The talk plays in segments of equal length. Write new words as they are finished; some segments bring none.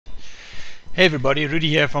Hey everybody, Rudi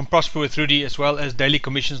here from Prosper with Rudi as well as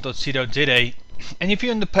dailycommissions.co.za. And if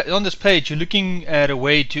you're on this page, you're looking at a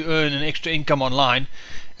way to earn an extra income online,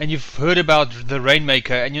 and you've heard about the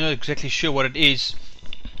Rainmaker and you're not exactly sure what it is.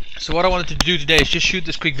 So what I wanted to do today is just shoot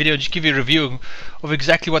this quick video and just give you a review of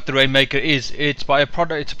exactly what the Rainmaker is. It's a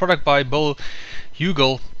product by Bill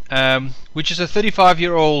Hugel, which is a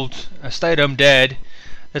 35-year-old stay-at-home dad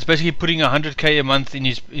that's basically putting 100k a month in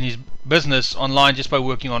his business online just by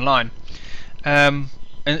working online. And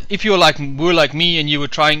if you were like me and you were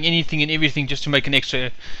trying anything and everything just to make an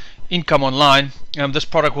extra income online, this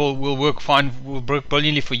product will work fine, will work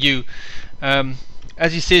brilliantly for you.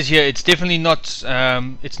 As he says here, it's definitely not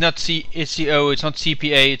it's not SEO, it's not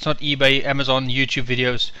CPA, it's not eBay, Amazon, YouTube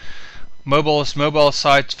videos, mobile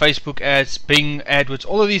sites, Facebook ads, Bing AdWords.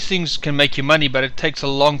 All of these things can make you money, but it takes a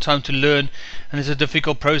long time to learn and it's a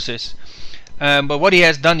difficult process. But what he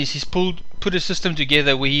has done is he's put a system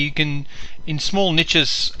together where you can, in small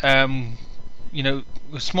niches, with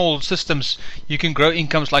small systems, you can grow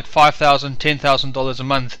incomes like $5,000, $10,000 a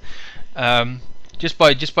month, just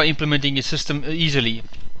by implementing your system easily.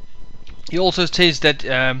 He also says that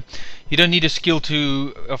you don't need a skill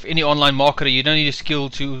of any online marketer. You don't need a skill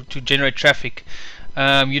to generate traffic.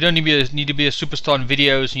 You don't need to be a superstar in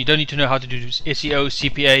videos, and you don't need to know how to do SEO,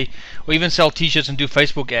 CPA, or even sell t-shirts and do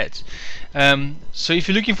Facebook ads. So if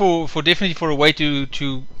you're looking definitely for a way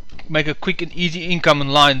to make a quick and easy income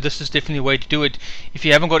online, this is definitely a way to do it if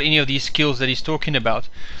you haven't got any of these skills that he's talking about.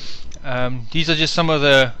 These are just some of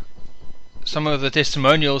the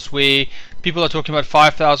testimonials where people are talking about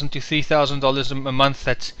 $5,000 to $3,000 a month.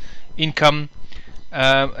 That's income,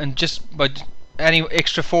 and just by adding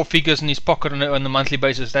extra 4 figures in his pocket on a monthly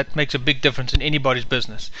basis, that makes a big difference in anybody's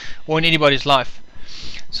business or in anybody's life.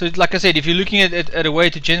 So like I said, if you're looking at a way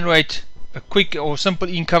to generate a quick or simple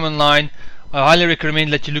income online, I highly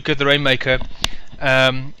recommend that you look at the Rainmaker.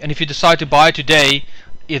 And if you decide to buy today,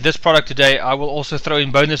 this product today, I will also throw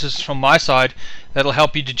in bonuses from my side that'll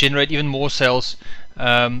help you to generate even more sales,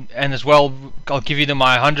 and as well I'll give you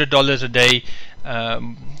my $100 a day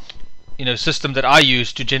system that I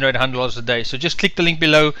use to generate $100 a day. So just click the link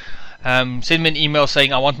below, send me an email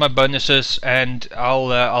saying I want my bonuses, and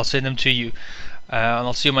I'll send them to you, and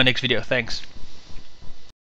I'll see you in my next video. Thanks.